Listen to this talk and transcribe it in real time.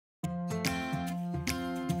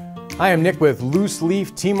Hi, I'm Nick with Loose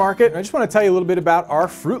Leaf Tea Market, and I just want to tell you a little bit about our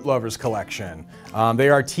Fruit Lovers collection. They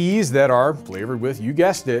are teas that are flavored with, you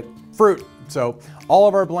guessed it, fruit. So all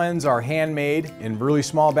of our blends are handmade in really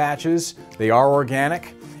small batches. They are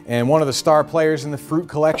organic, and one of the star players in the fruit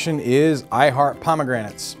collection is I Heart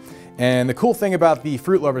Pomegranates. And the cool thing about the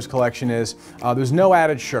Fruit Lovers collection is there's no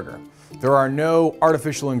added sugar. There are no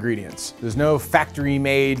artificial ingredients. There's no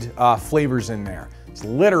factory-made flavors in there. It's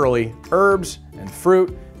literally herbs and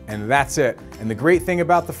fruit, and that's it. And the great thing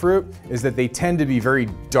about the fruit is that they tend to be very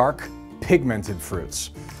dark, pigmented fruits.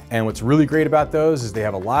 And what's really great about those is they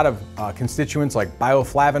have a lot of constituents like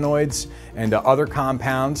bioflavonoids and other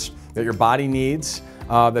compounds that your body needs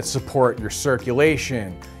that support your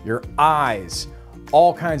circulation, your eyes,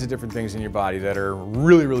 all kinds of different things in your body that are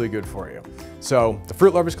really, really good for you. So the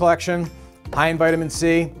Fruit Lovers collection, high in vitamin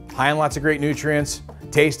C, high in lots of great nutrients,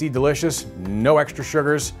 tasty, delicious, no extra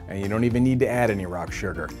sugars, and you don't even need to add any rock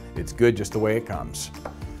sugar. It's good just the way it comes.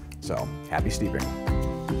 So happy steeping.